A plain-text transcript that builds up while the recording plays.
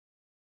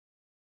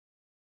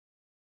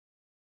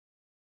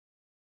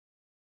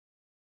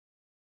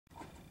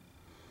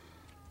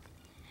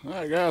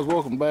Alright guys,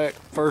 welcome back.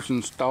 First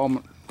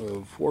installment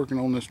of working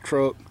on this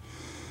truck.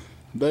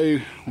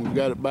 Today we've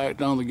got it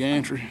backed on the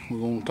gantry. We're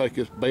going to take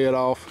this bed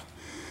off.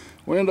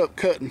 We end up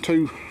cutting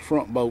 2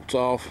 front bolts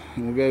off,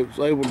 and we was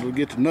able to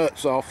get the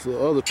nuts off the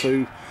other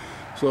 2.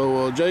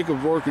 So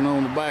Jacob's working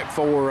on the back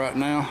 4 right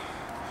now,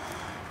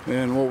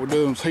 and what we're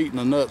doing is heating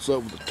the nuts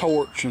up with a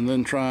torch and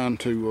then trying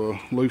to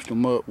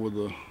loosen them up with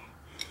a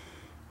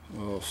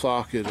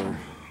socket or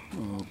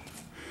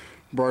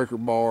breaker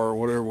bar or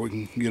whatever we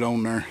can get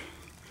on there.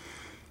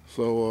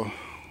 So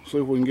see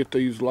if we can get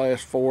these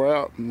last 4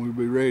 out, and we'll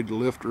be ready to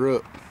lift her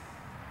up.